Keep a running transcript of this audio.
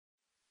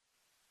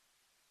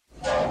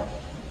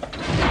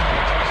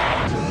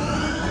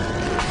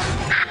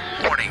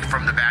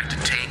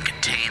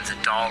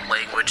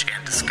language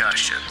and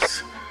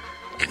discussions.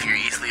 If you're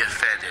easily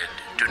offended,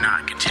 do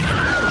not continue.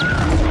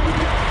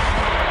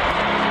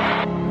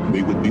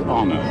 We would be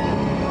honored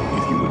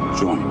if you would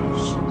join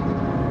us.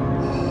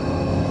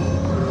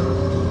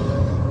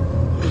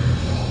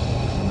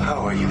 How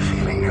are you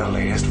feeling? Your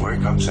latest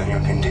workups on your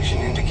condition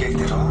indicate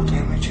that all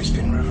damage has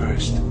been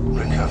reversed.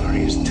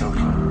 Recovery is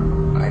total.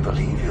 I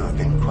believe you have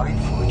been quite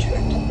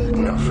fortunate.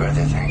 No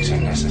further thanks are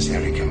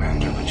necessary,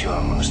 Commander, but you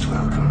are most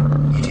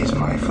welcome. It is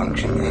my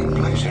function and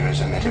pleasure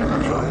as a medical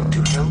droid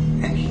to help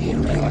and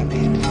heal human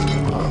beings.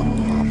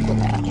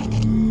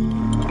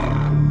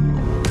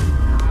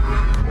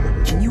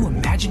 Can you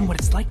imagine what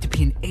it's like to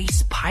be an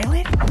ace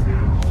pilot?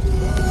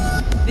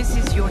 This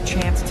is your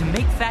chance to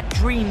make that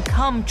dream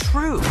come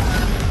true.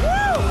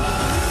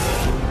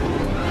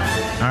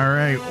 All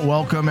right,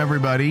 welcome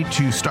everybody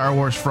to Star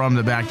Wars From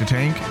the Back to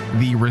Tank,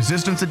 the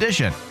Resistance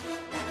Edition.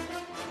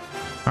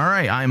 All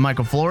right, I'm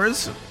Michael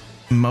Flores.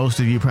 Most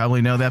of you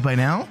probably know that by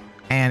now.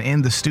 And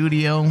in the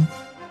studio,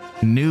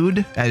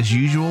 nude as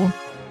usual.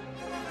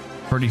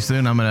 Pretty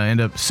soon I'm going to end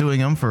up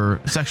suing him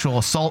for sexual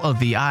assault of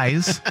the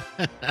eyes.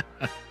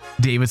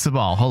 David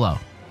Sabal, hello.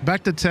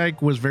 Back to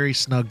Tank was very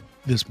snug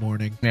this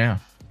morning. Yeah.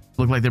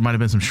 Looked like there might have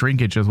been some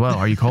shrinkage as well.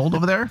 Are you cold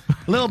over there?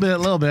 A little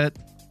bit.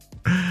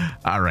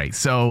 All right,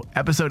 so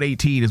episode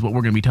 18 is what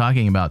we're going to be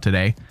talking about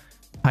today,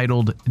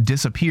 titled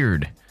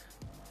Disappeared.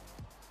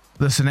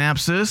 The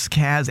synopsis: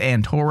 Kaz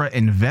and Torra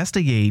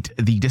investigate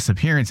the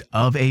disappearance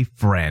of a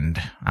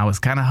friend. I was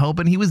kind of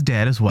hoping he was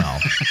dead as well.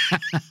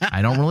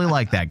 I don't really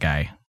like that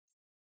guy.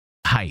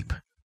 Hype.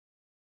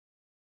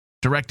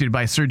 Directed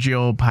by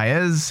Sergio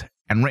Paez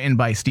and written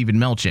by Stephen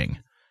Melching.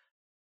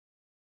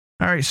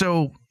 All right,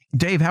 so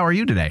Dave, how are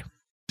you today?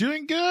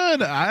 Doing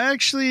good. I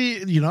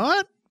actually, you know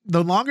what?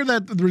 The longer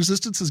that the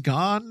Resistance has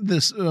gone,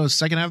 this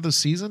second half of the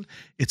season,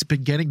 it's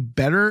been getting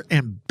better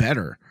and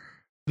better.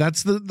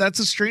 That's the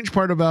strange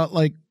part about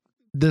like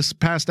this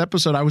past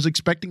episode. I was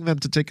expecting them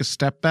to take a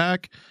step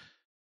back,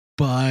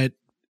 but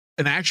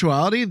in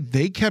actuality,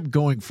 they kept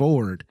going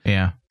forward.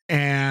 Yeah.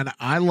 And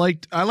I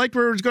liked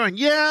where it was going.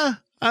 Yeah,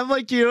 I'm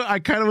like you. I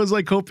kind of was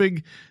like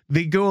hoping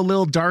they go a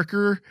little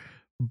darker,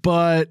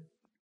 but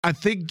I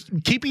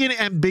think keeping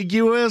it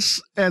ambiguous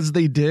as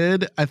they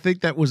did, I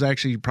think that was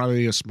actually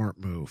probably a smart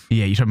move.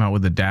 Yeah, you're talking about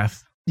with the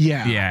death?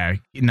 Yeah. Yeah,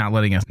 not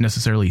letting us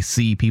necessarily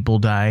see people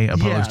die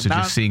opposed to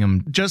just seeing them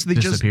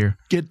disappear.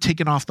 Just get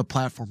taken off the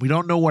platform. We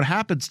don't know what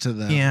happens to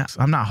them. Yeah,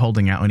 I'm not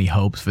holding out any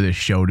hopes for this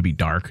show to be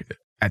dark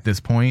at this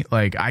point.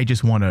 Like, I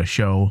just want a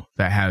show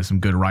that has some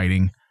good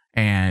writing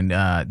and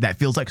that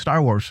feels like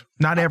Star Wars.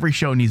 Not every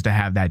show needs to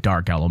have that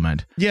dark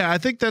element. Yeah, I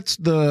think that's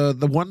the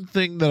one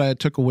thing that I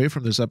took away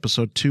from this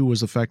episode too,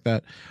 was the fact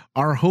that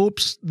our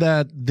hopes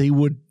that they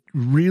would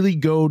really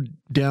go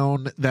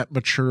down that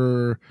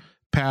mature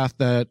path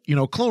that, you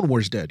know, Clone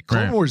Wars did.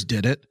 Clone Wars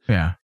did it.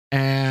 Yeah.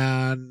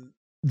 And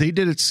they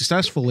did it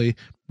successfully,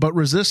 but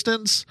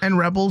Resistance and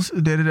Rebels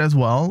did it as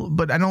well.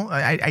 But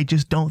I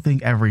just don't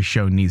think every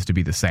show needs to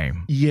be the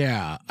same.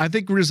 Yeah, I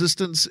think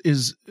Resistance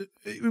is.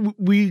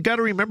 We got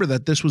to remember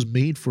that this was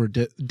made for a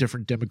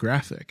different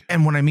demographic.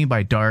 And what I mean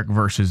by dark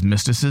versus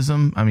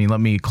mysticism, I mean, let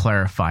me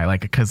clarify,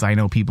 like, because I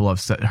know people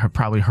have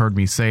probably heard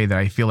me say that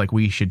I feel like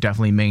we should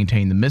definitely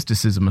maintain the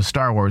mysticism of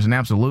Star Wars, and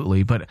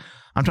absolutely, but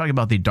I'm talking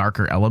about the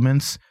darker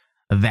elements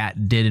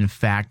that did in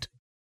fact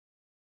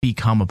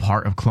become a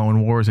part of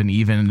Clone Wars and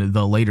even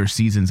the later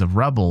seasons of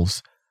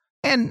Rebels.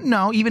 And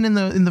no, even in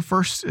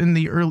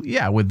the early,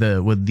 yeah, with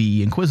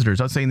the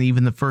Inquisitors, I'd say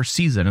even the first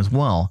season as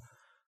well,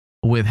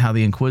 with how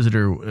the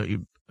Inquisitor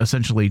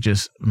essentially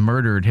just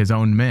murdered his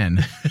own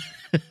men.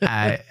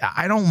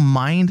 I don't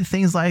mind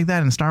things like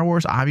that in Star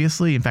Wars,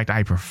 obviously. In fact,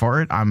 I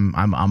prefer it. I'm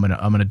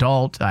an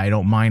adult. I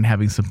don't mind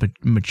having some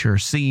mature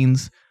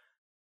scenes.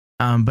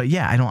 But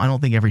yeah, I don't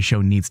think every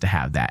show needs to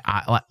have that.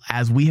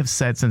 As we have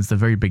said since the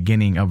very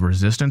beginning of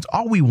Resistance,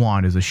 all we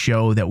want is a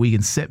show that we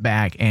can sit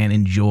back and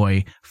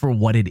enjoy for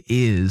what it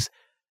is.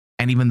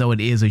 And even though it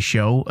is a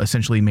show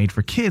essentially made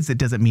for kids, it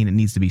doesn't mean it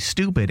needs to be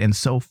stupid. And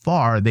so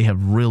far, they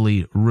have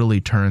really, really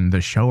turned the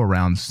show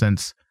around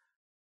since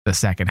the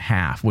second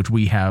half, which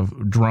we have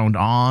droned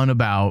on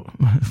about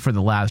for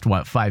the last,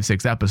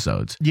 5-6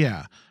 episodes.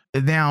 Yeah.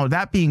 Now,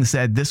 that being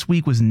said, this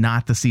week was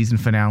not the season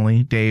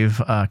finale. Dave,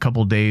 a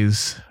couple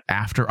days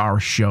after our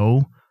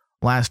show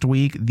last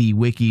week, the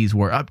wikis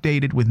were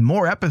updated with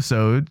more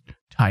episode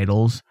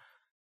titles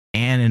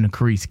and an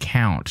increased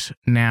count.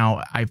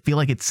 Now, I feel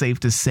like it's safe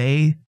to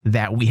say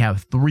that we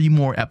have 3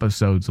 more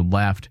episodes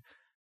left.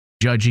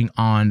 Judging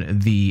on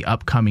the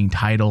upcoming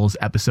titles,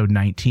 episode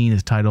 19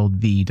 is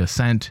titled The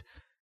Descent.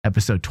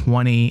 Episode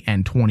 20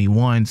 and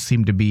 21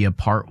 seem to be a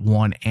part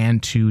 1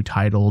 and 2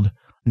 titled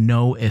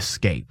No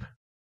Escape.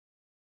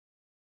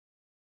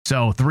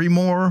 So 3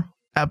 more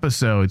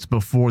episodes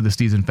before the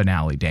season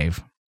finale,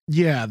 Dave.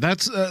 Yeah,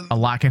 that's a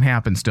lot can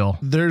happen still.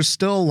 There's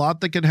still a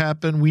lot that could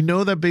happen. We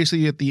know that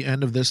basically at the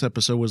end of this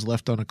episode was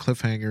left on a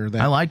cliffhanger.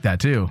 That I like that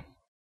too.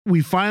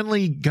 We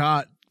finally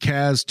got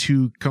Kaz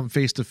to come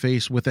face to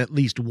face with at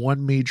least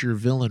one major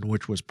villain,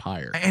 which was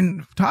Pyre.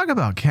 And talk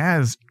about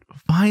Kaz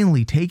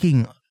finally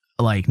taking,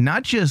 like,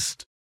 not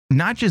just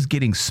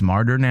getting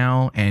smarter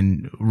now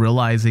and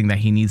realizing that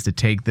he needs to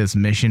take this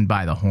mission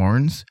by the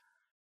horns,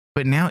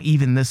 but now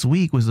even this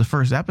week was the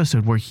first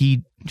episode where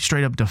he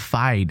straight up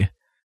defied,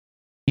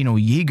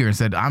 Yeager, and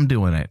said, I'm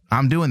doing it.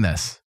 I'm doing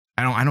this.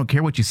 I don't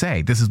care what you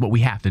say. This is what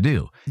we have to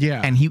do.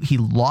 Yeah. And he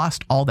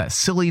lost all that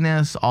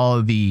silliness, all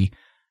of the,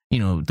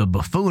 the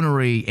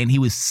buffoonery, and he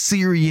was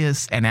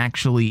serious and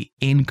actually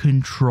in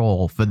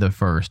control for the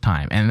first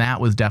time. And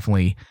that was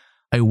definitely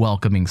a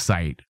welcoming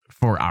sight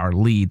for our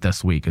lead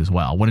this week as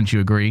well. Wouldn't you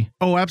agree?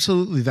 Oh,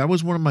 absolutely. That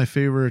was one of my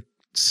favorite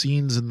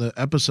scenes in the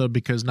episode,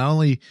 because not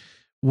only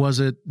was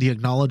it the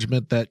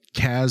acknowledgement that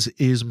Kaz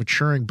is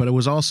maturing, but it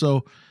was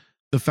also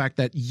the fact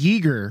that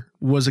Yeager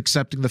was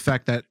accepting the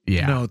fact that,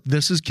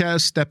 this is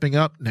Kaz stepping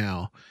up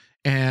now.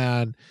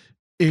 And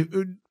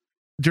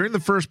during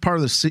the first part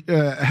of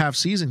the half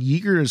season,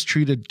 Yeager has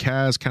treated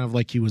Kaz kind of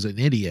like he was an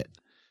idiot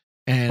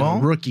and a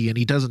rookie, and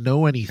he doesn't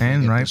know anything.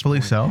 And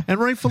rightfully so. And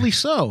rightfully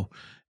so.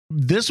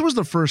 This was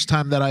the first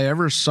time that I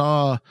ever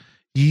saw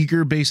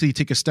Yeager basically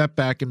take a step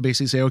back and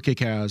basically say, okay,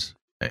 Kaz,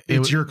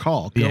 it's your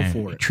call. Go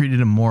for it. Treated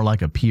him more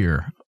like a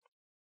peer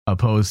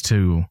opposed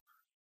to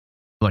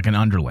like an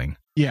underling.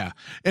 Yeah.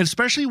 And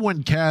especially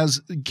when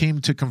Kaz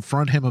came to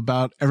confront him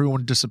about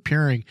everyone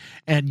disappearing,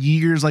 and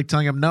Yeager's like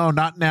telling him, no,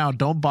 not now.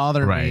 Don't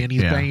bother me. And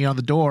he's banging on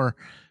the door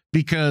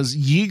because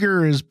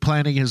Yeager is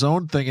planning his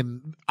own thing.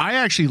 And I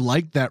actually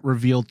like that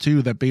reveal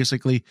too, that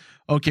basically,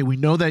 okay, we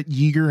know that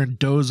Yeager and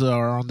Doza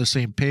are on the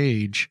same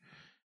page,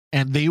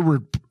 and they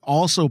were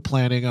also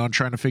planning on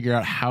trying to figure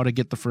out how to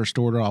get the First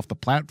Order off the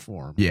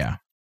platform. Yeah.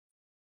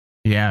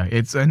 Yeah,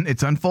 it's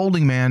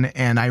unfolding, man,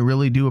 and I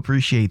really do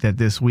appreciate that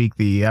this week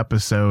the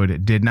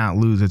episode did not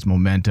lose its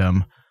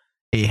momentum.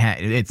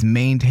 It's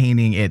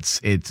maintaining its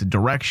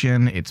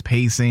direction, its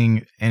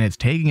pacing, and it's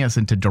taking us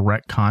into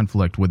direct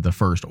conflict with the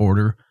First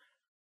Order,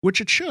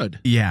 which it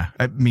should. Yeah,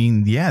 I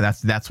mean,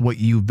 that's what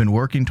you've been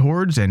working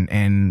towards,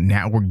 and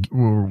now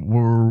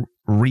we're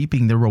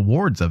reaping the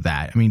rewards of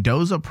that. I mean,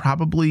 Doza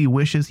probably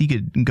wishes he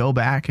could go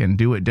back and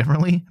do it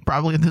differently,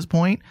 probably at this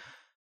point.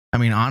 I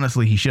mean,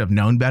 honestly, he should have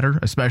known better,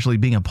 especially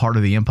being a part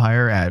of the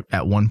Empire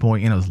at one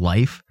point in his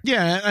life.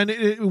 Yeah, and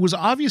it was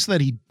obvious that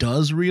he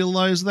does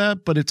realize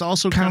that, but it's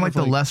also kind of like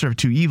the lesser of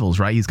two evils,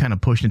 right? He's kind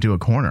of pushed into a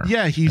corner.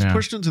 Yeah, he's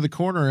pushed into the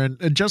corner,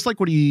 and just like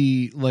what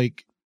he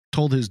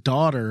told his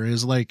daughter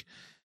is like,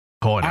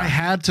 Dora. I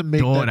had to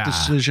make that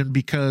decision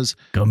because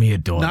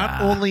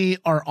not only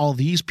are all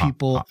these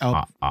people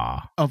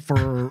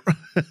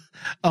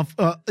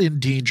in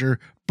danger,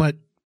 but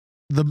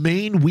the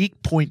main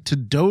weak point to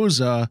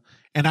Doza.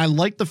 And I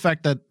like the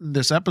fact that in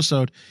this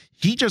episode,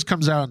 he just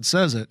comes out and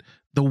says it.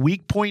 The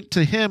weak point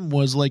to him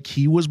was like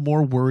he was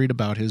more worried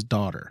about his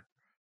daughter.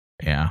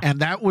 Yeah. And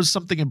that was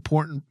something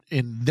important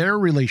in their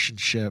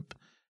relationship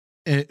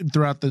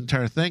throughout the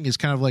entire thing, is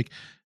kind of like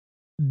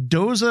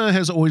Doza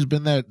has always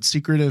been that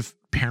secretive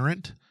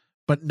parent,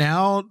 but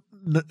now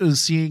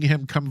seeing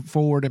him come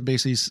forward and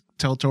basically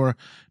tell Tora,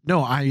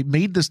 no, I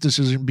made this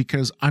decision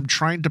because I'm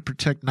trying to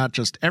protect not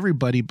just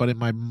everybody, but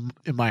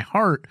in my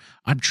heart,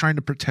 I'm trying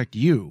to protect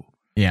you.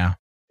 Yeah.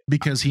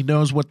 Because he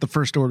knows what the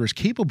First Order is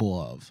capable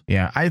of.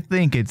 Yeah, I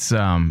think it's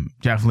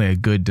definitely a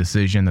good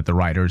decision that the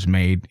writers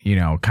made,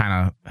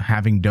 kind of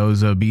having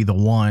Doza be the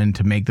one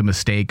to make the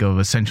mistake of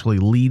essentially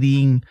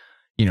leading,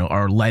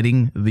 or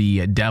letting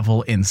the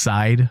devil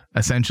inside,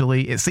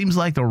 essentially. It seems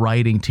like the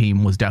writing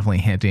team was definitely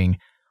hinting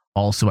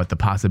also at the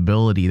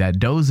possibility that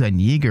Doza and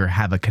Yeager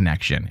have a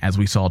connection, as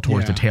we saw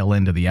towards the tail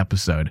end of the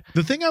episode.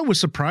 The thing I was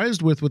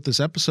surprised with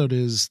this episode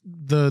is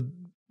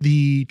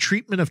the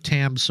treatment of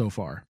Tam so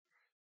far,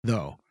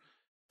 though,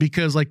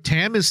 because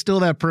Tam is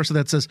still that person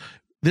that says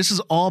this is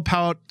all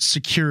about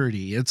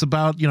security. It's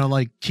about,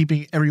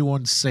 keeping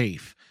everyone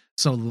safe.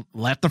 So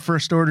let the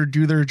First Order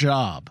do their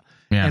job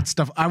and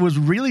stuff. I was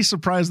really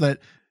surprised that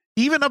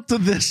even up to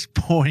this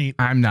point,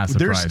 I'm not surprised.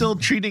 They're still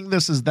treating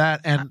this as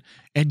that. And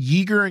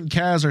Yeager and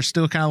Kaz are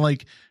still kind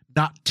of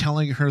not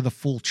telling her the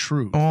full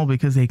truth. Well,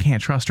 because they can't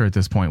trust her at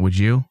this point. Would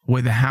you?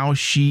 With how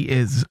she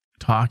is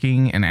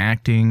talking and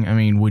acting, I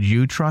mean, would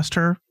you trust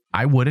her?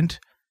 I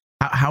wouldn't.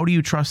 How do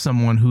you trust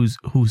someone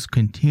who's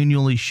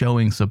continually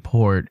showing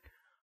support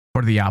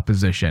for the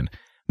opposition?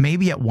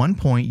 Maybe at one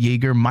point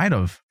Yeager might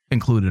have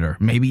included her,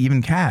 maybe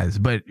even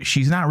Kaz, but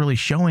she's not really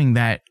showing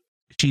that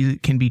she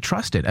can be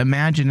trusted.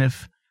 Imagine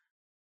if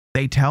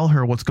they tell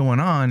her what's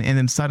going on, and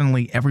then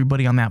suddenly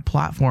everybody on that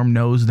platform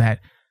knows that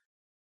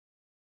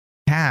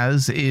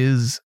Kaz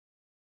is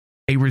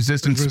a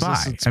resistance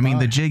spy. I mean,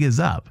 the jig is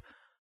up.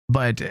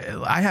 But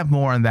I have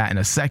more on that in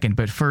a second.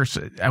 But first,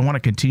 I want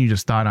to continue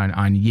this thought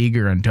on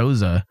Yeager and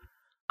Doza.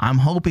 I'm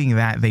hoping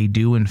that they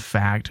do, in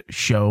fact,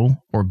 show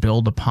or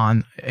build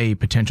upon a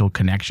potential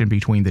connection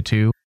between the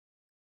two,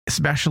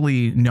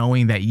 especially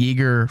knowing that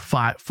Yeager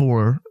fought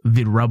for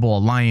the Rebel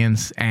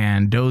Alliance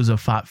and Doza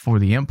fought for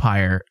the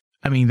Empire.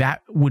 I mean,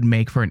 that would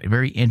make for a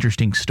very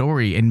interesting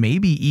story, and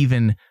maybe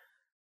even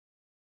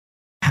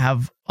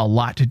have a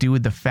lot to do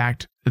with the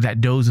fact that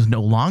Doza is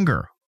no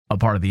longer a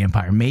part of the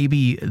Empire.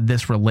 Maybe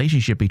this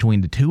relationship between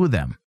the two of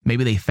them,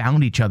 maybe they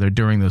found each other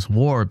during this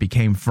war,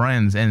 became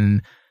friends,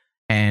 and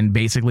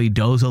basically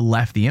Doza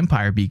left the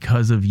Empire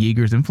because of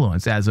Yeager's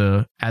influence as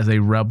a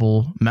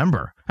rebel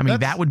member. I mean,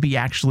 that would be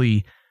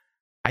actually,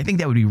 I think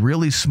that would be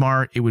really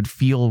smart. It would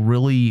feel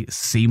really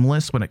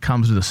seamless when it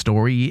comes to the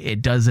story.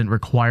 It doesn't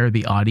require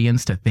the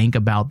audience to think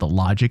about the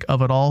logic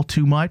of it all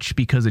too much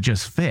because it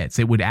just fits.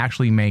 It would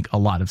actually make a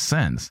lot of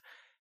sense.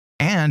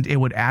 And it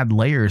would add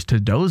layers to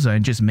Doza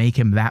and just make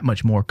him that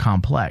much more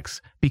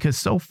complex. Because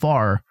so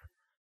far,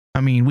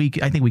 I mean,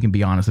 I think we can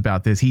be honest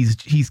about this.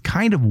 He's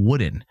kind of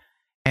wooden.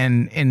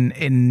 And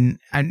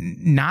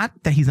not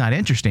that he's not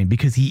interesting,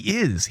 because he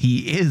is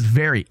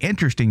very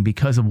interesting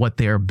because of what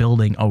they're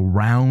building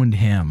around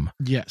him.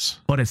 Yes.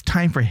 But it's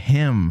time for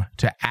him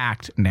to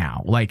act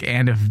now.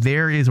 And if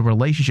there is a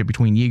relationship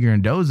between Yeager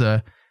and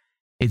Doza,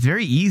 it's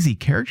very easy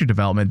character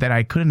development that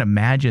I couldn't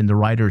imagine the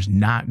writers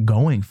not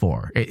going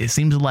for. It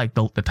seems like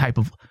the type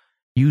of,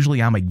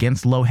 usually I'm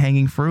against low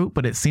hanging fruit,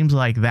 but it seems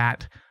like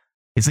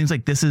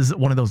this is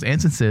one of those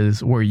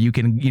instances where you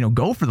can,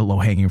 go for the low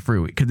hanging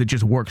fruit because it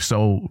just works.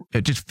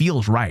 It just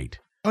feels right.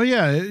 Oh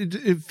yeah.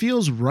 It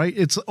feels right.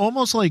 It's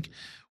almost like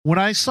when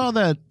I saw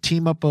that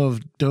team up of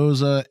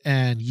Doza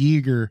and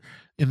Yeager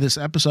in this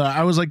episode,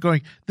 I was like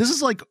going, this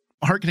is like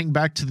harkening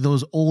back to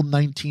those old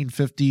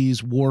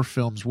 1950s war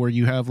films where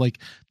you have like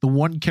the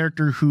one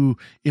character who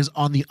is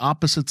on the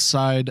opposite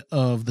side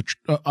of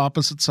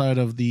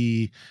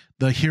the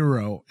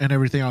hero and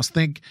everything else.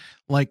 Think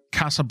like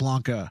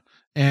Casablanca.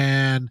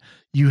 And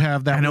you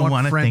have that. I don't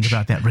want to think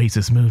about that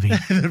racist movie.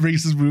 The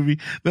racist movie.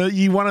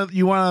 You want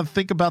to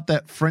think about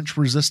that French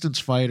resistance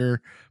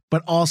fighter,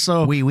 but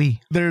also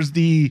there's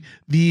the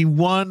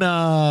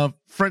one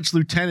French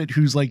lieutenant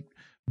who's like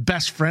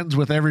best friends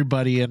with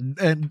everybody,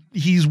 and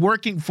he's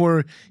working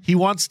for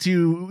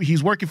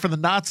the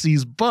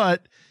Nazis,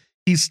 but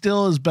he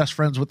still is best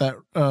friends with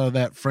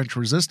that French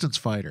resistance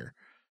fighter.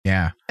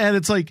 Yeah, and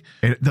it's like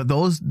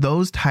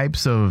those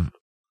types of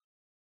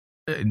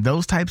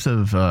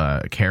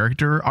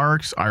character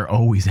arcs are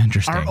always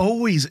interesting.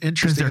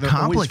 Because they're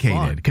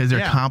complicated.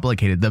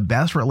 Complicated. The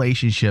best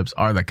relationships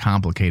are the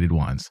complicated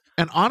ones.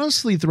 And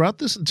honestly, throughout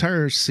this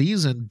entire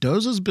season,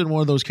 Doza's been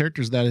one of those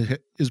characters that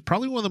is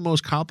probably one of the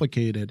most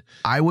complicated.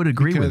 I would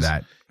agree with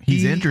that.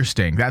 He's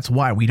interesting. That's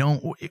why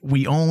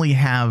we only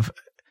have.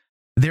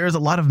 There's a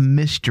lot of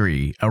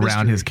mystery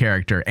around his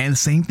character, and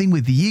same thing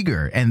with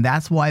Yeager. And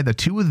that's why the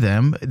two of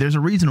them, there's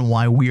a reason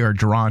why we are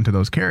drawn to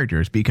those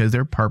characters, because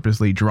they're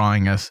purposely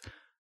drawing us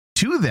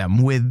to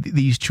them with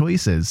these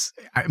choices.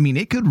 I mean,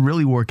 it could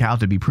really work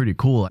out to be pretty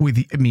cool.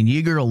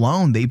 Yeager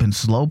alone, they've been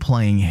slow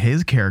playing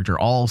his character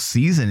all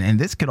season, and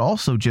this could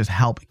also just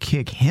help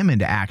kick him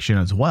into action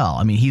as well.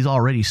 I mean, he's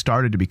already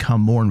started to become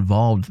more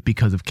involved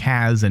because of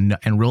Kaz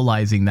and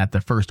realizing that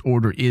the First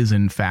Order is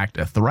in fact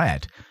a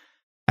threat.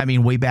 I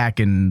mean, way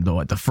back in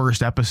the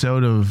first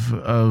episode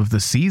of the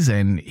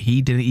season,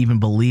 he didn't even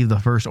believe the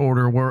First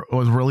Order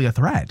was really a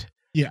threat.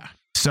 Yeah.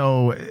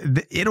 So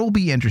it'll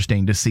be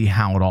interesting to see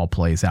how it all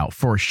plays out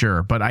for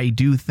sure. But I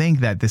do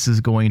think that this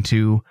is going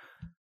to,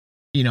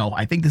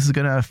 I think this is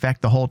going to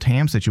affect the whole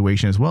Tam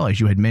situation as well, as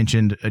you had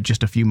mentioned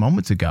just a few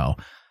moments ago.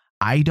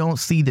 I don't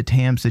see the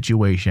Tam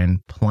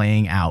situation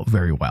playing out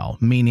very well,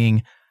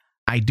 meaning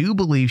I do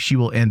believe she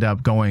will end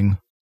up going.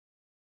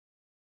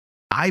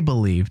 I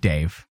believe,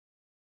 Dave,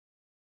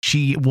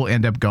 she will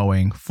end up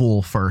going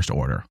full First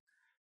Order.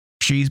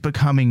 She's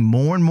becoming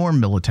more and more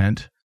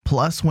militant.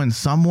 Plus, when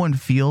someone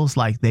feels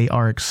like they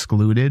are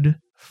excluded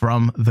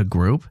from the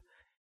group,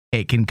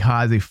 it can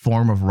cause a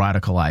form of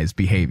radicalized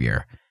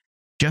behavior.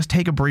 Just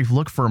take a brief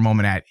look for a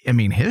moment at,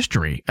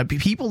 history.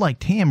 People like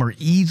Tam are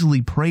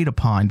easily preyed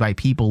upon by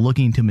people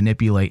looking to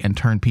manipulate and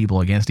turn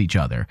people against each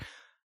other.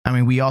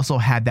 We also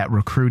had that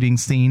recruiting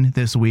scene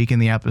this week in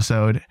the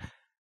episode.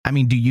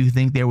 Do you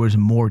think there was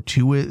more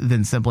to it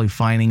than simply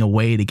finding a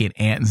way to get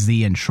Aunt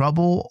Z in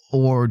trouble?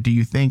 Or do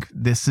you think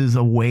this is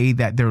a way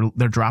that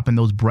they're dropping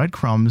those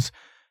breadcrumbs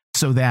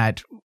so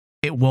that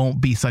it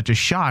won't be such a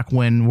shock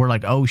when we're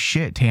like, oh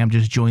shit, Tam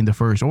just joined the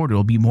First Order?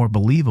 It'll be more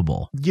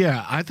believable.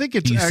 Yeah, I think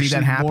it's actually see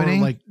that happening?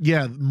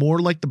 More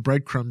like the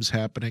breadcrumbs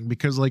happening,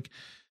 because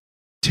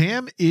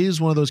Tam is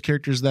one of those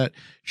characters that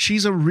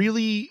she's a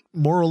really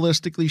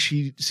moralistically,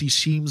 she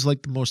seems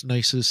like the most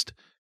nicest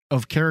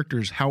of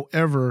characters.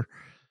 However,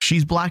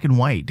 she's black and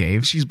white,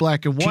 Dave. She's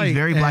black and white. She's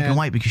very black and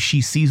white because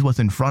she sees what's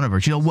in front of her.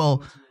 She goes,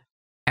 well,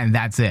 and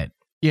that's it.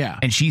 Yeah.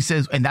 And she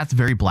says, and that's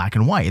very black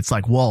and white. It's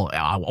like, well,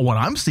 what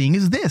I'm seeing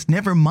is this.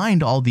 Never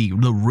mind all the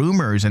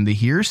rumors and the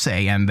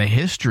hearsay and the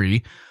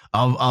history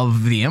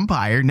of the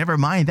Empire. Never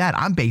mind that.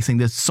 I'm basing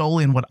this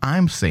solely on what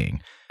I'm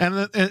seeing.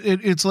 And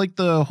it's like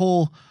the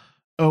whole,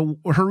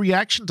 her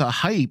reaction to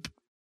hype.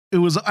 It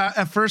was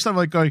at first I'm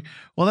like going,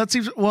 well, that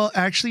seems, well,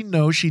 actually,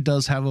 no, she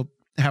does have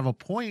a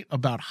point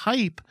about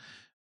hype.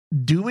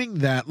 Doing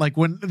that, like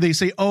when they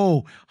say,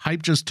 oh,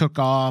 hype just took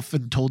off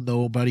and told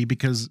nobody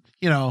because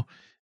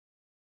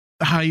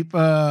hype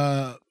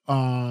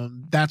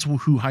that's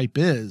who Hype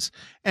is.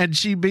 And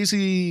she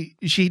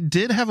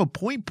did have a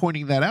point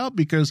pointing that out,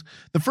 because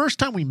the first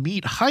time we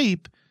meet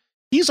Hype,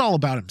 he's all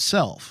about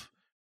himself.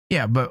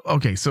 Yeah, but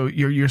okay, so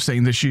you're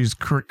saying that she's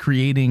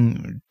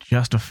creating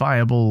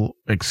justifiable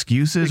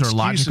excuses or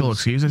logical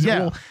excuses?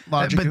 Yeah,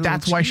 well, but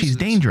that's why she's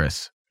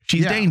dangerous.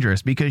 She's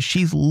dangerous because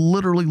she's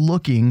literally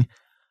looking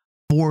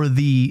for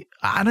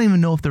I don't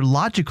even know if they're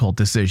logical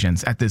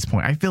decisions at this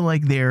point. I feel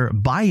like they're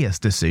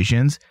biased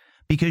decisions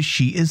because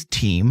she is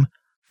team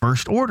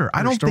First Order.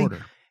 I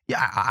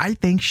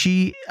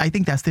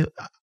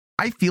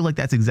feel like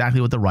that's exactly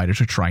what the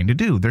writers are trying to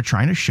do. They're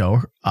trying to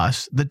show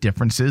us the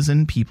differences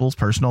in people's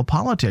personal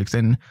politics,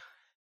 and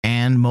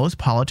most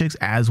politics,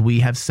 as we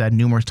have said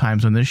numerous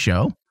times on this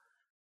show,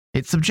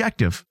 it's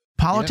subjective.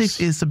 Politics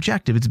is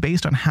subjective. It's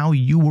based on how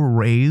you were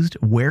raised,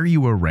 where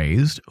you were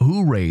raised,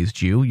 who raised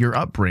you, your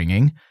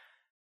upbringing.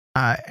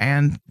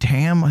 And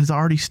Tam has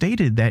already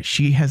stated that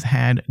she has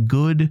had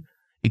good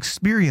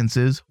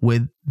experiences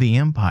with the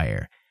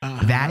Empire.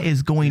 That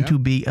is going to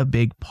be a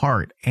big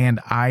part. And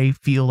I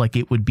feel like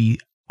it would be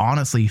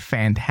honestly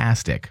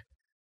fantastic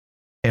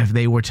if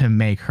they were to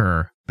make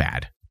her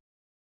bad.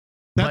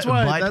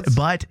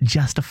 But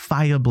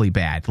justifiably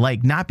bad.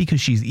 Like, not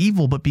because she's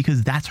evil, but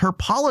because that's her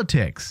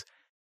politics.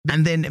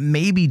 And then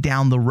maybe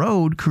down the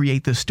road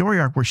create the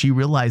story arc where she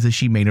realizes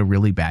she made a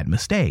really bad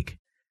mistake.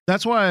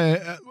 That's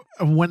why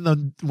when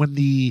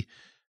the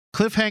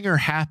cliffhanger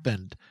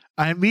happened,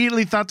 I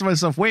immediately thought to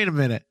myself, wait a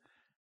minute.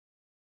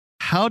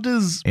 How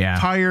does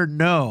Pyre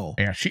know?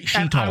 Yeah, she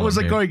told him. I was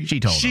like,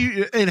 she told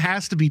him. It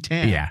has to be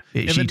Tam. Yeah,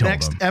 in the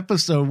next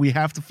episode, we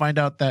have to find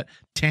out that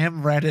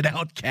Tam ratted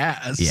out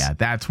Kaz. Yeah,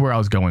 that's where I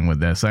was going with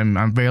this.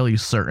 I'm fairly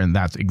certain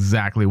that's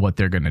exactly what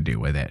they're going to do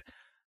with it.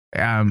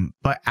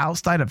 But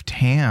outside of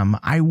Tam,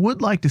 I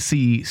would like to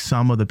see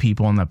some of the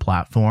people on the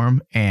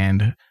platform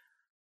and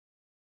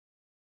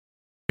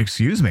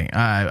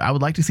I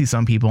would like to see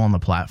some people on the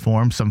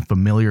platform, some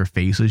familiar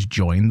faces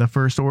join the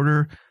First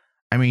Order.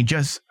 I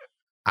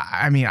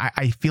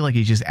feel like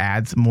it just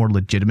adds more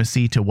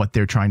legitimacy to what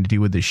they're trying to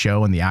do with the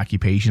show and the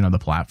occupation of the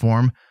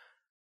platform.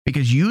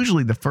 Because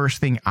usually the first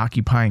thing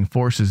occupying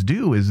forces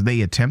do is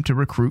they attempt to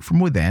recruit from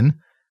within,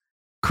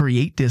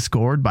 create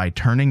discord by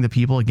turning the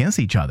people against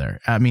each other.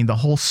 I mean, the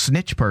whole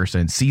snitch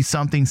person, see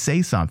something,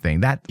 say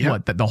something.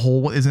 Isn't that the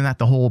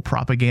whole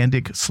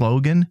propagandic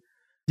slogan?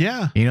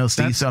 Yeah.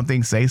 See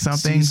something, say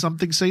something. See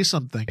something, say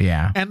something.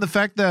 Yeah. And the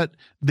fact that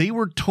they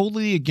were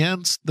totally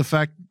against the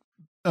fact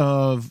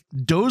of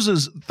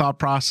Doza's thought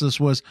process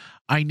was,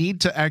 I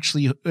need to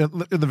actually,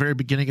 at the very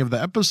beginning of the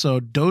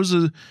episode,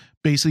 Doza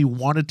basically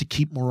wanted to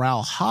keep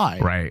morale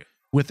high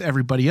with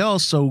everybody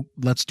else. So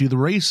let's do the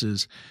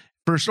races.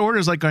 First Order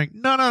is like going,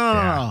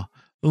 no.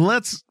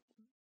 Let's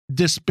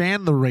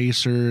disband the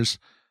racers.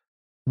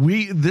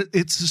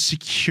 It's a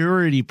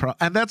security problem.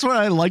 And that's what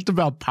I liked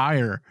about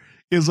Pyre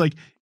is like,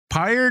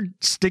 Pyre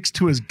sticks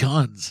to his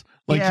guns.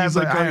 Like, he's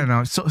like, I don't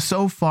know.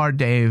 So far,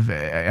 Dave,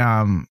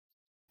 I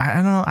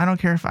don't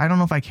care I don't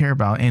know if I care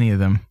about any of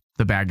them.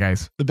 The bad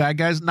guys. The bad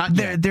guys, not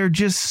yet. They're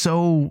just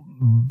so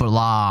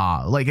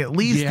blah. Like, at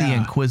least the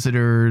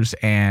Inquisitors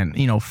and,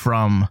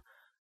 from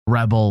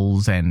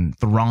Rebels and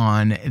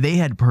Thrawn, they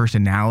had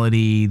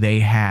personality. They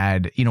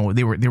had,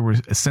 there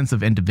was a sense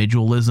of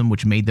individualism,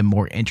 which made them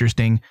more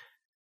interesting.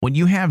 When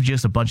you have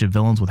just a bunch of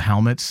villains with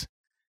helmets,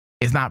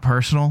 it's not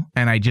personal,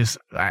 and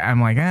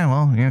I'm like,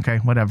 okay,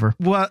 whatever.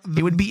 Well,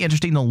 it would be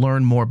interesting to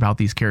learn more about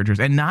these characters,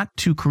 and not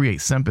to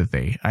create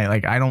sympathy.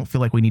 I don't feel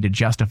like we need to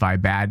justify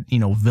bad,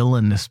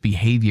 villainous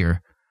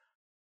behavior.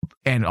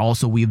 And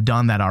also, we've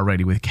done that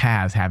already with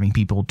Kaz, having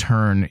people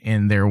turn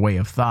in their way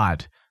of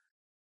thought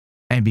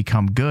and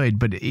become good.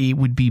 But it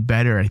would be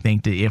better, I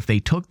think, if they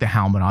took the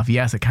helmet off.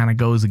 Yes, it kind of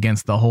goes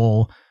against the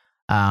whole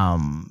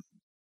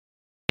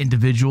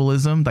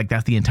individualism. Like,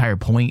 that's the entire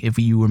point. If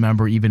you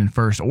remember, even in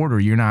First Order,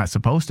 you're not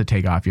supposed to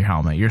take off your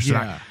helmet. You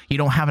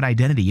don't have an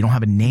identity. You don't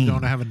have a name. You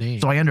don't have a name.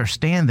 So I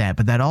understand that,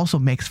 but that also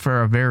makes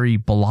for a very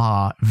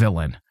blah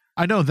villain.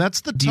 I know,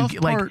 that's the tough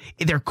part. Like,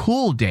 they're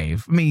cool,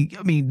 Dave. I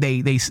mean,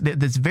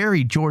 that's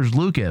very George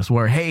Lucas,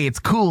 where, hey, it's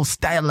cool,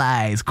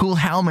 stylized, cool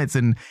helmets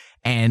and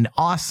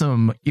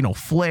awesome,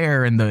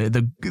 flair and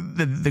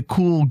the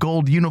cool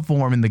gold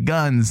uniform and the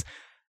guns.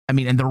 I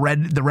mean, and the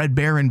Red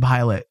Baron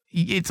pilot.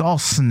 It's all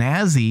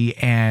snazzy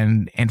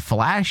and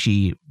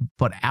flashy,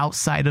 but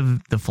outside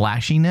of the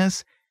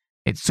flashiness,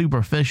 it's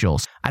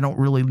superficial. I don't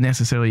really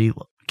necessarily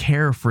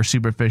care for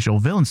superficial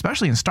villains,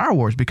 especially in Star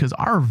Wars, because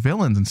our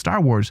villains in Star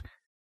Wars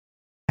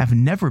have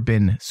never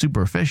been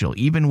superficial,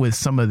 even with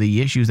some of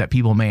the issues that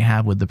people may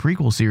have with the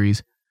prequel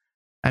series.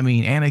 I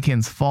mean,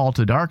 Anakin's fall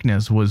to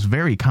darkness was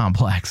very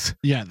complex.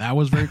 Yeah, that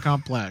was very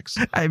complex.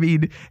 I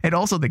mean, and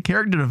also the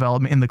character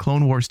development in the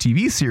Clone Wars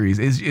TV series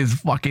is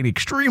fucking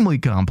extremely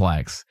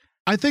complex.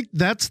 I think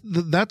that's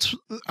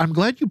I'm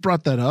glad you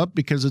brought that up,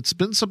 because it's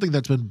been something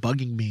that's been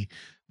bugging me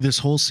this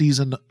whole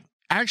season.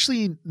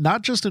 Actually,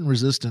 not just in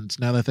Resistance,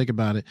 now that I think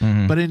about it,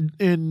 but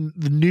in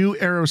the new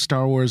era of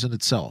Star Wars in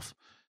itself.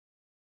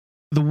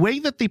 The way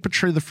that they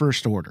portray the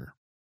First Order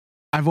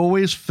I've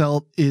always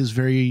felt is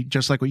very,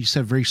 just like what you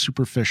said, very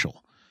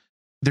superficial.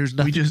 There's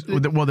nothing.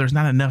 There's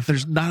not enough.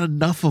 There's not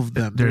enough of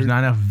them. There's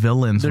not enough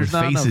villains with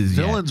not faces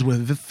enough villains yet.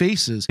 with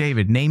faces.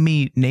 David, name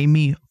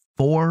me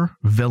 4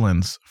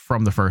 villains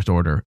from the First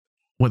Order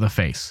with a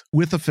face.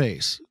 With a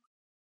face.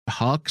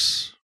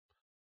 Hux.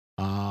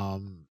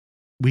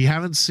 We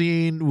didn't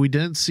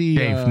see.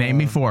 Dave, name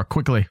me 4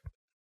 quickly.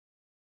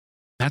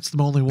 That's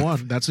the only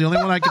one. That's the only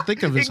one I can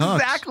think of is Hux.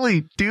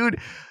 Exactly, dude.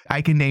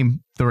 I can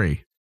name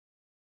 3.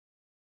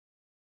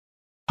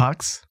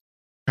 Hux,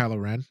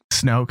 Kylo Ren,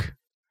 Snoke,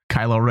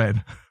 Kylo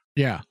Ren.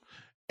 Yeah.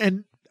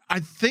 And I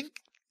think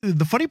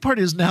the funny part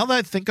is, now that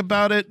I think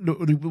about it,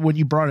 when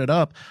you brought it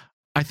up,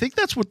 I think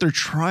that's what they're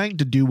trying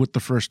to do with the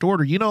First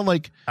Order. You know,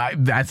 like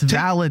that's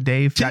valid,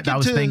 Dave. I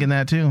was thinking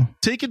that too.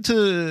 Take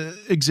into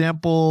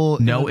example,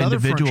 no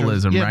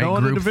individualism, right? No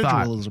Group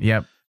individualism. Thought.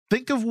 Yep.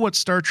 Think of what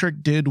Star Trek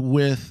did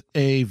with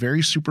a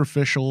very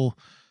superficial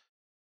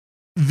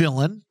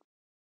villain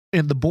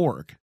in the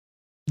Borg.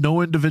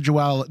 No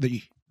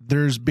individuality.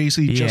 There's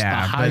basically just a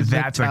high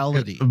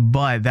mentality.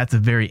 But that's a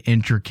very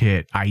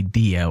intricate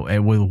idea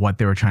with what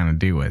they were trying to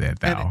do with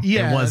it, though.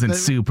 It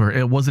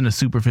wasn't a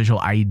superficial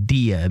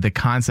idea. The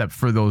concept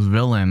for those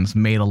villains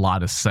made a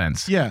lot of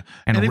sense. Yeah.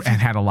 And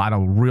had a lot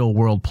of real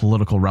world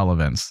political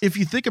relevance. If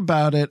you think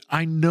about it,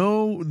 I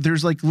know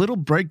there's like little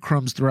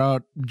breadcrumbs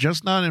throughout,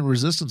 just not in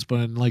Resistance, but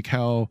in like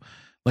how,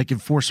 like in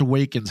Force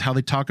Awakens, how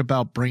they talk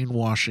about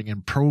brainwashing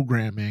and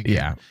programming.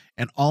 Yeah.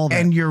 And all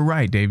that. And you're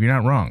right, Dave. You're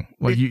not wrong.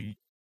 Like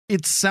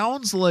it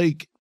sounds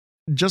like,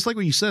 just like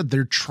what you said,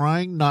 they're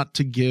trying not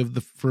to give the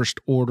First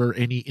Order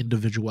any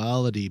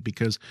individuality,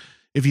 because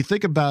if you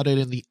think about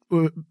it,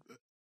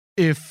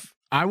 if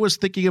I was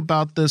thinking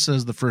about this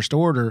as the First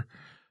Order,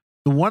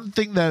 the one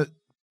thing that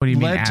what do you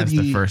mean as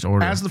the First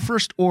Order? As the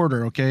First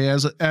Order, okay,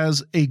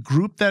 as a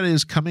group that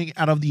is coming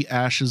out of the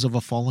ashes of a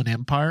fallen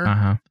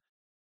empire,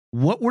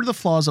 what were the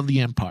flaws of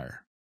the Empire?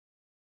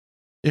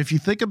 If you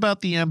think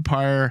about the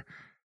Empire,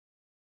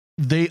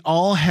 they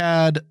all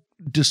had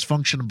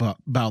dysfunction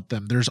about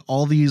them. There's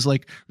all these,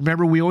 like,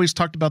 remember we always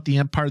talked about the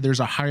Empire, there's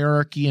a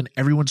hierarchy and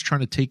everyone's trying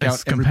to take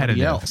out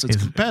everybody else. It's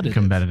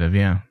competitive,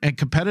 yeah. And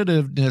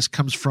competitiveness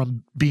comes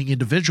from being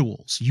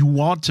individuals. You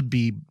want to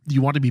be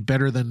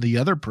better than the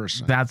other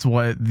person. That's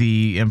what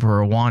the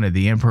Emperor wanted.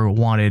 The Emperor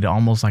wanted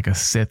almost like a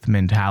Sith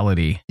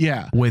mentality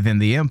within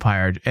the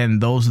Empire, and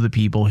those are the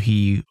people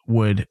he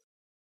would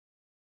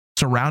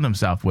surround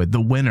himself with, the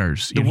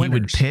winners. He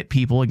would pit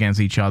people against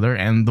each other,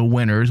 and the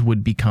winners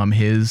would become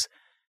his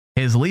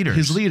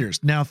leaders.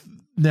 Now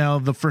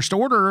the First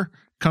Order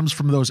comes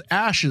from those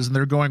ashes, and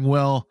they're going,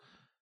 well,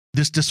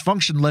 this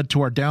dysfunction led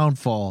to our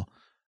downfall.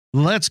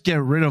 Let's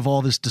get rid of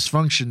all this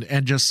dysfunction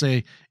and just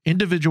say,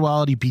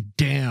 individuality be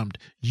damned.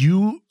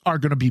 You are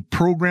going to be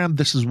programmed.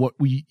 This is what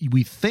we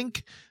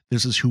think.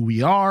 This is who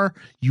we are.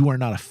 You are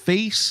not a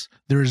face.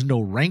 There is no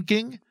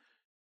ranking.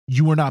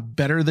 You are not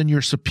better than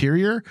your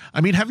superior.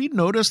 I mean, have you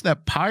noticed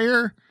that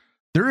Pyre,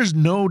 there is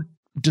no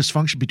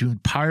dysfunction between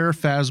Pyre,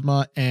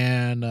 Phasma,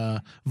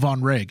 and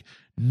Von Reg.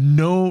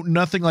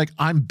 Nothing like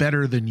I'm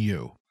better than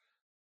you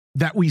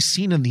that we've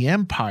seen in the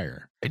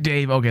Empire.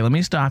 Dave, okay, let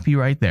me stop you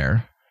right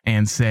there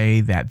and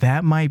say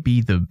that might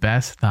be the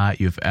best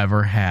thought you've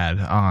ever had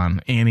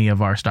on any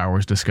of our Star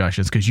Wars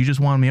discussions, because you just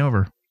won me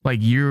over.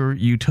 Like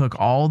you took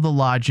all the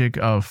logic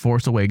of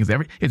Force Awakens.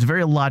 It's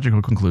very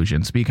logical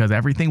conclusions, because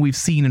everything we've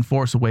seen in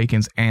Force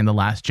Awakens and The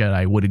Last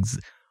Jedi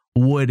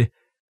would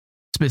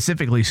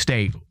specifically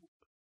state,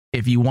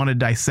 if you want to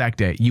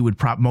dissect it,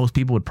 most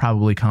people would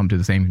probably come to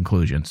the same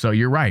conclusion. So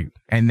you're right.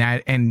 And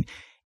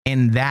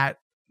that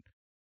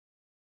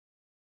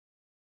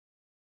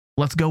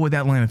let's go with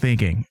that line of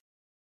thinking.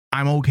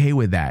 I'm okay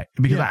with that,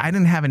 because I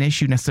didn't have an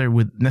issue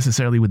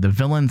necessarily with the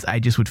villains. I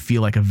just would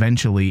feel like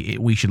eventually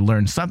we should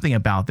learn something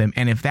about them.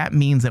 And if that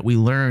means that we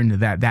learn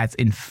that that's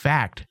in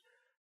fact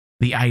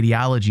the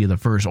ideology of the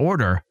First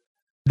Order,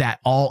 that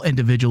all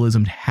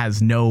individualism has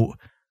no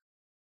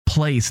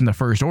place in the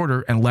First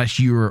Order unless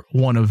you're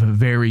one of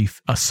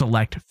a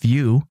select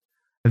few,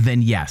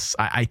 then yes,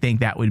 I think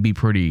that would be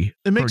pretty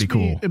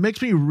cool. It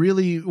makes me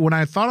really, when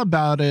I thought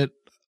about it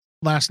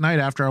last night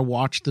after I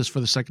watched this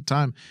for the second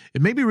time,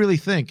 it made me really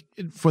think,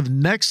 for the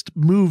next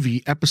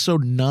movie,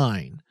 Episode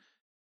 9,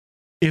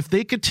 if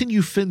they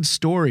continue Finn's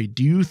story,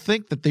 do you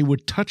think that they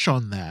would touch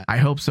on that? I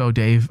hope so,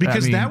 Dave.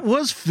 Because that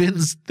was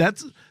Finn's,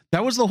 that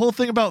was the whole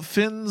thing about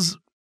Finn's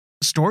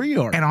story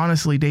arc. And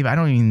honestly, Dave, I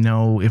don't even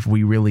know if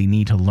we really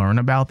need to learn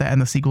about that in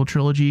the sequel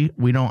trilogy.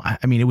 We don't. I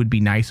mean, it would be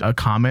nice, a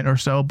comment or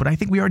so, but I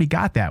think we already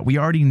got that. We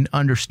already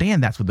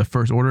understand that's what the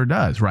First Order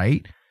does,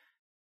 right?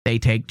 They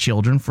take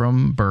children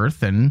from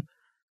birth and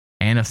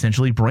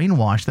essentially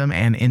brainwash them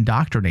and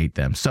indoctrinate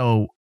them.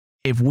 So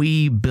if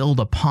we build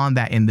upon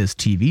that in this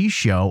TV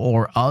show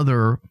or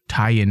other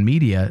tie-in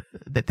media,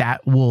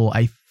 that will,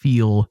 I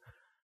feel,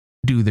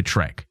 do the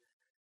trick.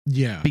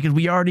 Yeah. Because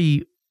we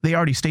already they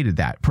already stated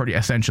that pretty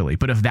essentially.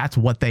 But if that's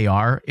what they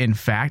are, in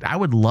fact, I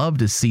would love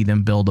to see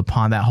them build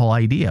upon that whole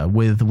idea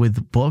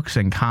with books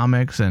and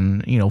comics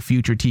and, you know,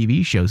 future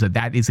TV shows,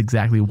 that is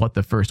exactly what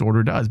the First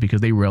Order does,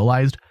 because they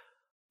realized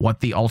what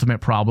the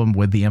ultimate problem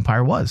with the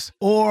Empire was.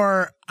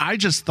 Or I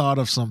just thought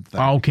of something.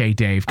 Okay,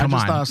 Dave, come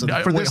on.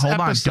 Wait, hold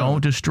on.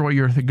 Don't destroy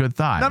your good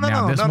thought.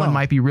 No, this one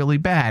might be really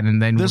bad,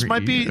 and then this we're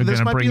might be going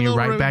to bring you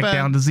right back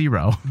down to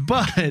zero.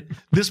 But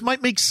this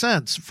might make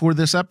sense for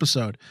this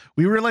episode.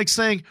 We were like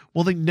saying,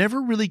 well, they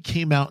never really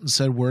came out and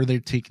said where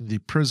they're taking the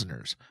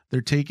prisoners.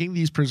 They're taking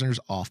these prisoners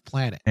off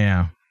planet.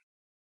 Yeah.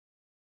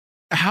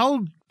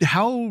 How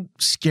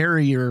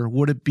scarier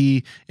would it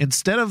be,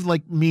 instead of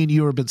like me and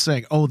you have been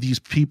saying, oh, these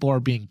people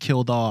are being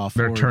killed off.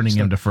 They're turning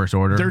him to First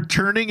Order. They're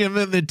turning him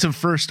into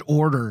First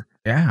Order.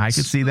 Yeah, I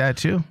could see that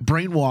too.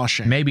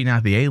 Brainwashing. Maybe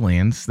not the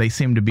aliens. They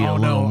seem to be a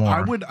little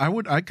more.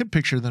 I could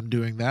picture them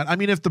doing that. I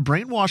mean, if the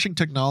brainwashing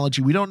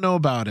technology, we don't know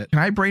about it. Can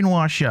I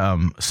brainwash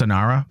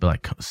Sonara? Be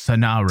like,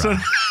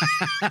 Sonara.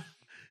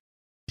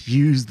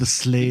 Use the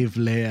slave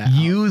layer.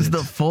 Use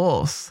the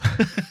force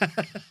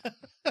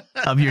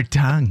of your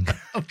tongue.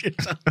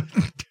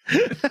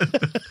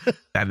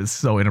 That is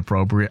so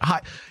inappropriate.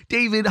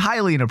 David,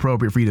 highly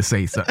inappropriate for you to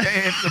say so.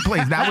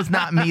 Please, that was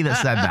not me that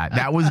said that.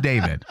 That was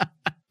David.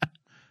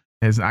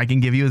 I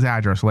can give you his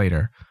address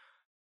later.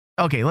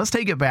 Okay, let's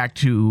take it back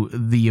to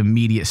the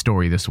immediate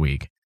story this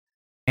week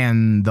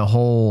and the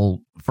whole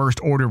First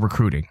Order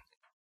recruiting.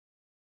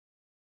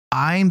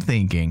 I'm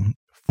thinking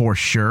for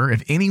sure,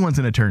 if anyone's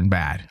going to turn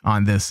bad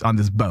on this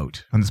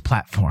boat, on this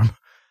platform,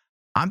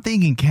 I'm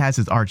thinking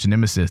Kaz's arch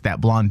nemesis,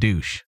 that blonde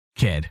douche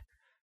kid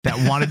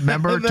that wanted,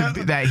 remember, we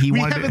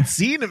haven't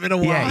seen him in a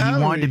while. Yeah,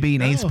 he wanted to be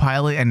an ace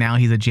pilot, and now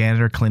he's a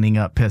janitor cleaning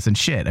up piss and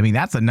shit. I mean,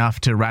 that's enough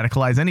to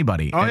radicalize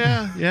anybody. Oh,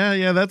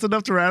 yeah. That's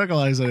enough to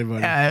radicalize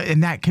anybody.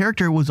 And that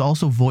character was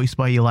also voiced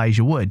by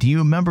Elijah Wood. Do you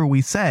remember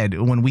we said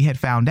when we had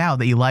found out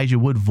that Elijah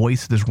Wood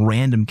voiced this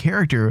random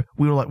character,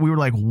 we were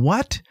like,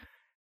 what?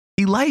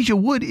 Elijah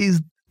Wood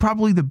is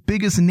probably the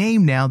biggest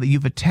name now that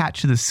you've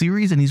attached to the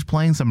series, and he's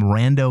playing some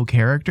rando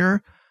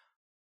character.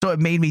 So it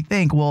made me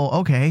think, well,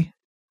 okay,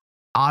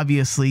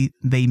 obviously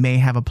they may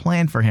have a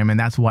plan for him, and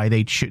that's why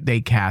they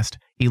cast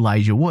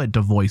Elijah Wood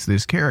to voice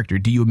this character.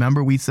 Do you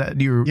remember we said?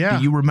 Do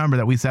you remember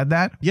that we said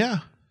that? Yeah.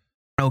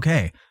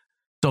 Okay,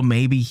 so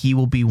maybe he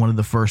will be one of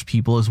the first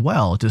people as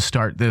well to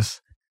start this,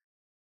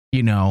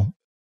 you know,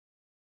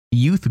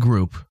 youth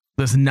group,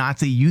 this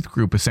Nazi youth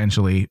group,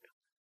 essentially.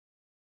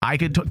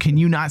 Can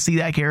you not see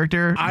that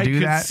character do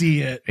that? I could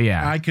see it.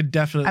 Yeah. I could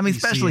definitely see it. I mean,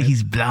 especially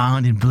he's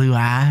blonde and blue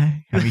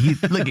eye. I mean,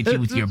 look at you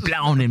with your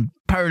blonde and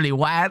pearly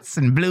whites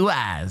and blue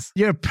eyes.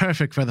 You're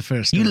perfect for the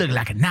first You look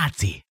like a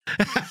Nazi.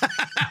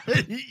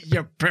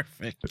 You're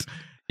perfect.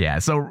 Yeah,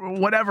 so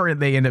whatever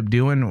they end up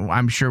doing,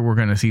 I'm sure we're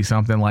going to see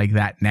something like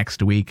that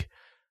next week.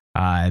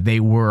 They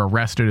were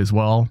arrested as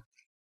well.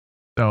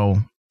 So,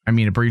 I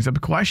mean, it brings up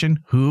a question.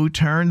 Who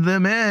turned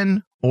them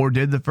in? Or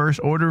did the First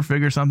Order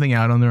figure something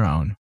out on their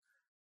own?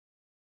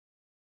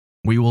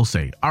 We will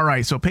see. All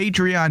right, so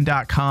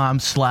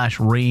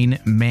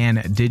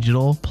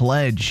patreon.com/RainManDigital.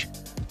 Pledge.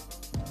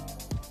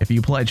 If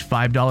you pledge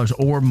 $5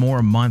 or more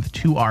a month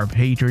to our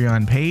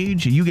Patreon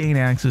page, you gain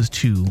access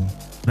to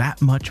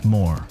that much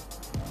more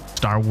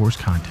Star Wars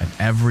content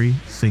every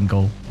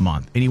single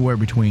month. Anywhere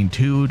between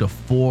 2 to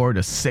 4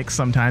 to 6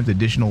 sometimes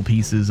additional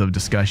pieces of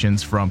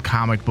discussions from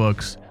comic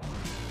books,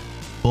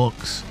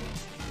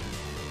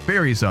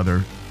 various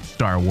other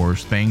Star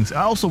Wars things.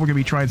 Also, we're going to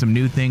be trying some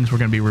new things. We're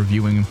going to be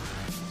reviewing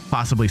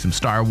possibly some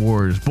Star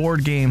Wars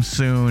board games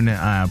soon,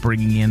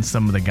 bringing in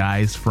some of the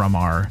guys from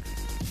our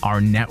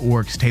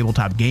network's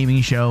tabletop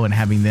gaming show and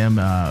having them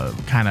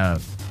kind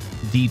of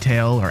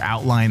detail or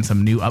outline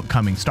some new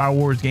upcoming Star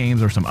Wars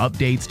games or some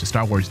updates to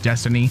Star Wars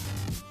Destiny.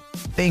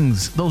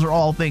 Those are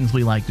all things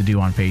we like to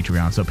do on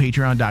Patreon. So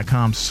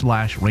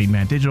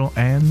patreon.com/RainManDigital,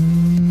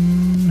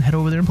 and head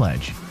over there and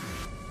pledge.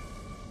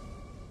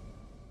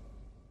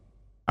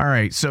 All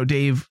right, so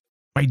Dave,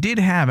 I did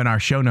have in our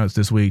show notes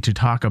this week to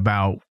talk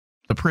about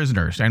the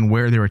prisoners and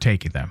where they were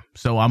taking them.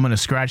 So I'm going to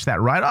scratch that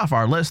right off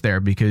our list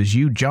there, because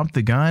you jumped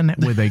the gun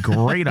with a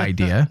great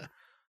idea.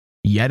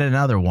 Yet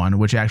another one,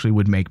 which actually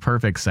would make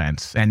perfect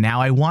sense. And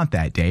now I want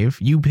that, Dave.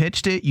 You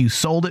pitched it, you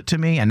sold it to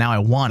me, and now I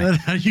want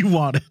it. You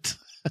want it.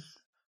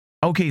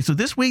 Okay, so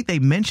this week they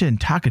mentioned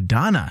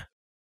Takodana.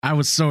 I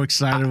was so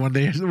excited when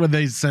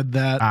they said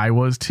that. I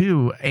was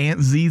too.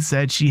 Aunt Z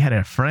said she had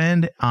a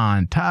friend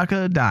on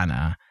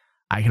Takodana.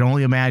 I can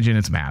only imagine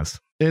it's Maz.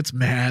 It's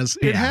Maz.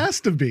 Yeah. It has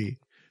to be.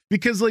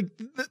 Because like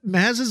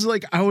Maz is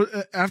like,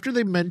 after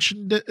they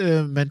mentioned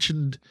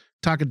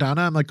Takodana,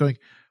 I'm like going,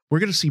 we're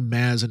going to see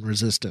Maz in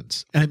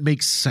Resistance. And it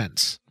makes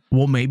sense.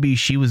 Well, maybe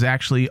she was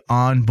actually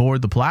on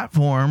board the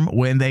platform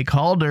when they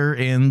called her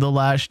in The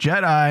Last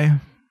Jedi.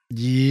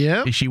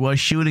 Yeah. She was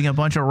shooting a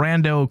bunch of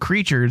rando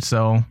creatures,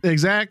 so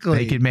exactly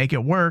they could make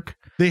it work.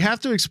 They have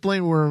to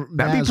explain where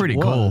that'd Maz be pretty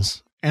was. Cool.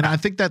 And I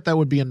think that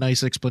would be a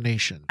nice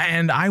explanation.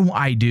 And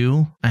I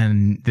do.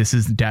 And this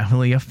is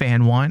definitely a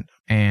fan want.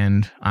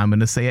 And I'm going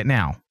to say it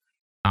now.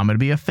 I'm going to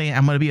be a fan.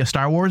 I'm going to be a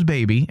Star Wars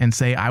baby and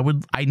say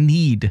I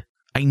need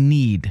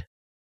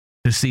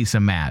to see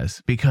some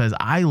Maz, because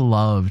I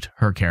loved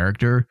her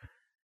character,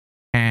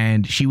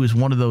 and she was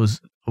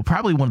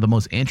probably one of the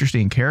most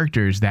interesting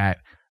characters that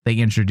they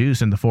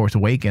introduced in The Force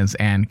Awakens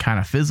and kind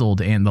of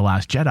fizzled in The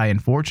Last Jedi,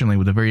 unfortunately,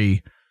 with a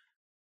very,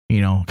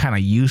 kind of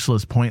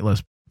useless,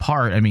 pointless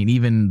part. I mean,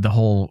 even the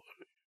whole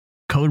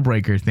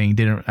Codebreaker thing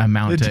didn't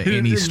amount to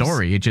any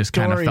story. It just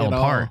kind of fell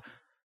apart.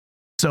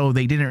 So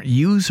they didn't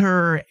use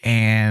her,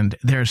 and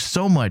there's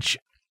so much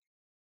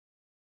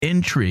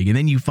intrigue. And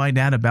then you find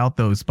out about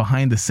those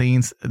behind the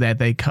scenes that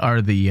they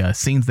are the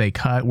scenes they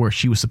cut where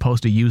she was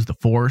supposed to use the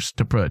Force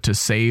to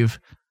save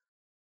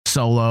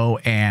Solo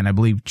and I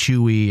believe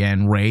Chewie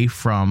and Rey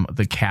from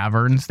the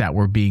caverns that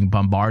were being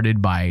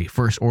bombarded by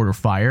First Order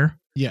fire.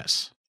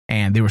 Yes.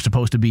 And they were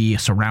supposed to be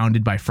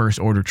surrounded by First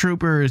Order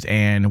troopers,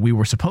 and we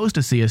were supposed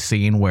to see a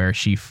scene where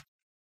she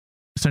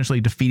essentially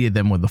defeated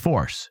them with the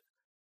Force.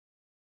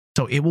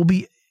 So it will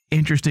be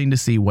interesting to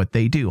see what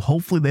they do.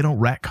 Hopefully they don't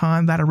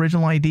retcon that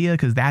original idea,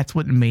 because that's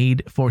what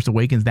made Force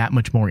Awakens that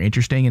much more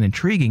interesting and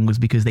intriguing, was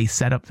because they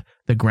set up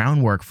the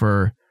groundwork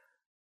for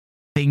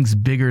things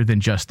bigger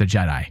than just the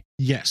Jedi.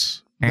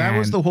 Yes. That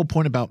was the whole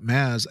point about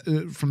Maz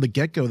from the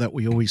get-go, that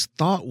we always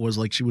thought was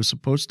like she was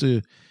supposed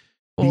to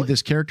be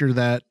this character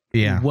that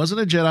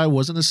wasn't a Jedi,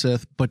 wasn't a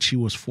Sith, but she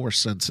was Force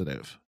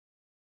sensitive.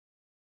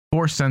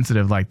 Force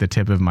sensitive like the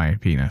tip of my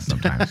penis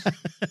sometimes.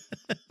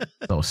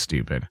 So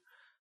stupid.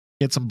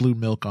 Get some blue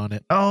milk on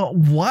it. Oh,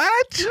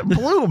 what?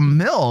 Blue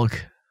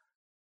milk?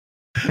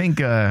 I think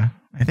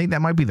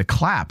that might be the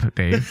clap,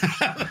 Dave.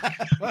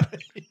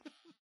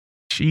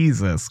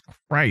 Jesus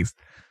Christ.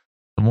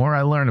 The more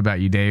I learn about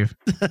you, Dave.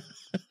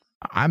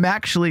 I'm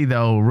actually,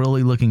 though,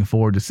 really looking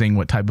forward to seeing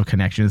what type of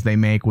connections they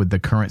make with the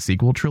current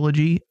sequel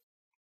trilogy.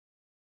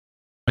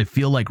 I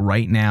feel like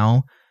right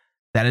now,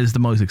 that is the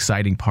most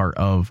exciting part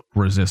of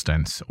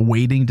Resistance,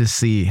 waiting to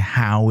see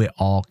how it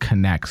all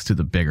connects to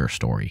the bigger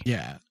story.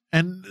 Yeah.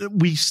 And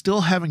we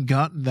still haven't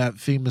gotten that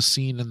famous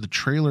scene in the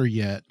trailer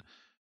yet.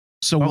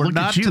 So we're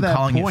not to that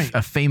calling point. It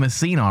a famous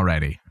scene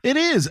already. It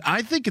is.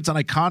 I think it's an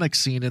iconic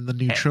scene in the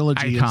new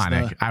trilogy.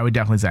 Iconic. I would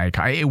definitely say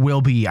iconic. It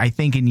will be, I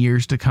think, in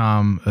years to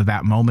come,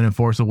 that moment in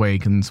Force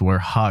Awakens where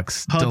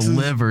Hux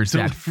delivers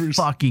that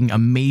fucking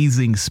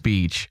amazing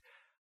speech.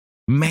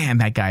 Man,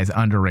 that guy's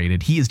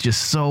underrated. He is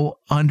just so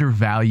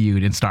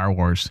undervalued in Star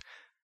Wars.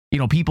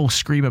 People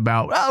scream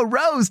about, oh,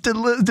 Rose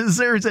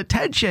deserves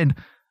attention.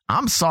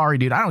 I'm sorry,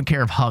 dude. I don't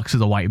care if Hux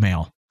is a white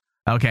male.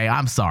 Okay,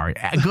 I'm sorry.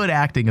 Good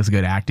acting is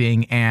good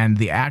acting, and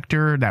the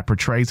actor that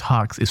portrays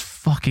Hux is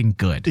fucking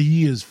good.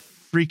 He is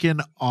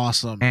freaking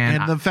awesome.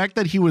 And the fact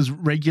that he was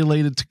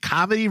regulated to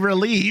comedy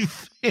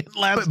relief in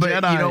Last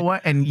Jedi. But you know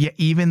what? And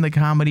even the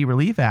comedy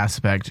relief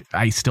aspect,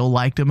 I still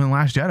liked him in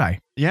Last Jedi.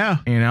 Yeah.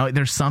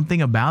 There's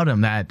something about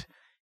him that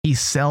he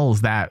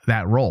sells that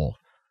role.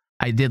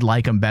 I did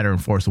like him better in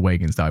Force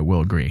Awakens, though, I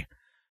will agree.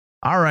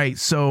 All right,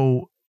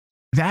 so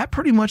that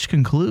pretty much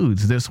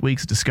concludes this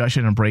week's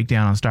discussion and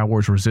breakdown on Star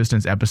Wars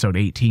Resistance Episode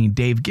 18.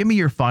 Dave, give me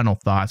your final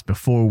thoughts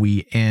before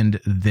we end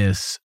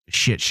this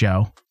shit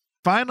show.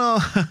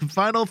 Final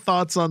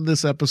thoughts on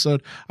this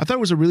episode. I thought it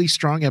was a really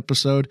strong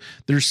episode.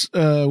 There's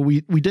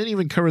we didn't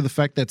even cover the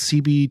fact that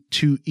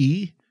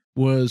CB2E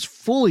was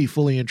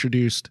fully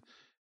introduced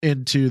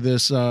into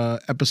this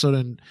episode,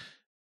 and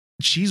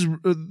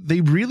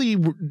they really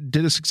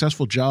did a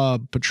successful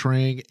job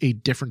portraying a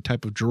different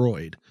type of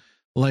droid.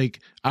 Like,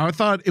 I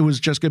thought it was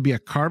just going to be a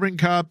carbon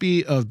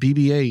copy of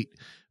BB-8,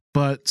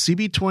 but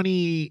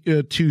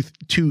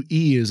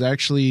CB22E is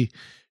actually,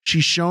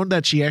 she's shown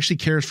that she actually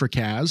cares for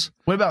Kaz.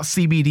 What about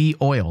CBD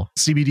oil?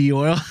 CBD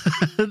oil.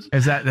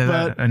 Is that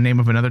a name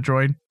of another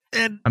droid?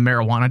 And a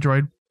marijuana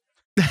droid?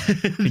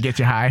 To get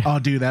you high? Oh,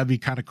 dude, that'd be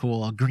kind of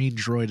cool. A green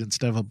droid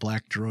instead of a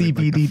black droid.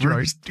 CBD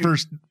droid.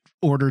 First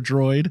order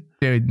droid.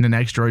 Dude, the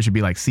next droid should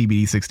be like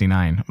CBD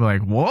 69. We're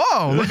like,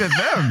 whoa, look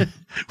at them.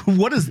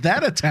 What is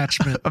that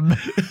attachment?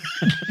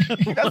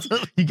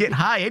 You get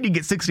high and you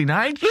get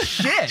 69?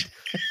 Shit.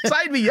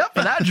 Sign me up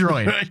for that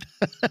droid. Right.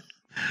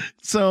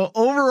 So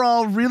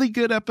overall, really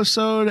good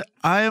episode.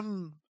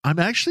 I'm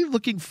actually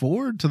looking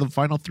forward to the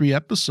final 3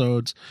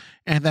 episodes,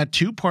 and that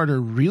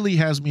 2-parter really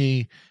has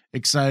me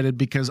excited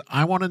because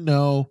I want to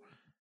know,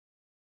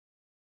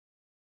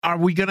 are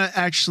we going to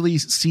actually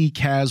see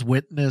Kaz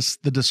witness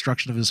the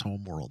destruction of his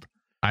homeworld?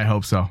 I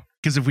hope so.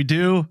 Because if we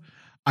do,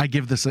 I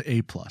give this an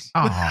A+.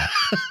 Oh.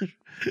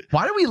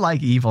 Why do we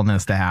like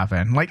evilness to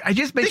happen? Like, I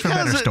just makes for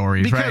better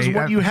stories, because right? Because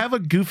when you have a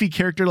goofy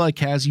character like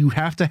Kaz, you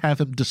have to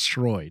have him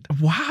destroyed.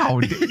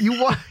 Wow.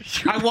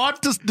 I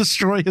want to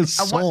destroy his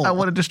soul. I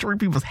want to destroy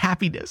people's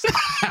happiness.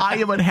 I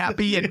am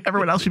unhappy and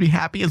everyone else should be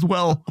happy as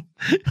well.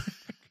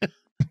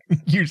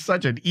 You're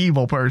such an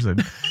evil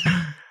person.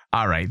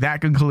 All right,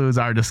 that concludes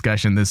our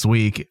discussion this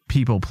week.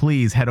 People,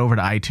 please head over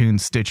to iTunes,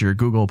 Stitcher,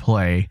 Google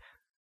Play,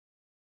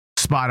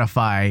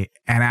 Spotify,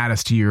 and add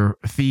us to your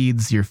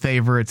feeds, your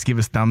favorites. Give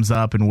us thumbs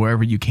up, and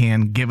wherever you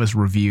can, give us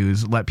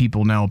reviews. Let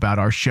people know about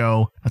our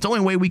show. That's the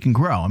only way we can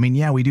grow. I mean,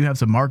 yeah, we do have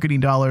some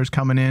marketing dollars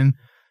coming in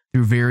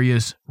through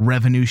various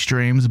revenue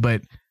streams.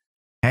 But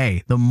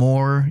hey, the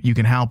more you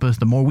can help us,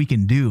 the more we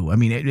can do. I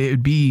mean, it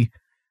would be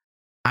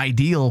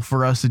ideal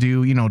for us to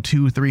do,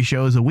 2-3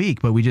 shows a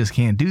week, but we just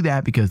can't do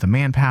that because the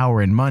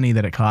manpower and money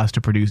that it costs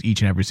to produce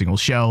each and every single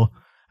show.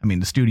 I mean,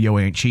 the studio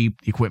ain't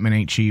cheap. The equipment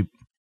ain't cheap.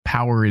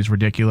 Power is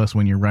ridiculous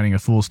when you're running a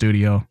full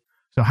studio.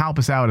 So help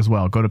us out as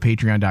well. Go to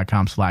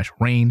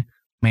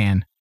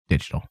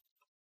patreon.com/RainManDigital.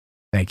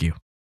 Thank you.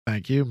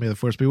 Thank you. May the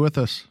force be with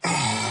us.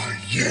 Ah,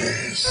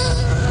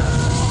 yes.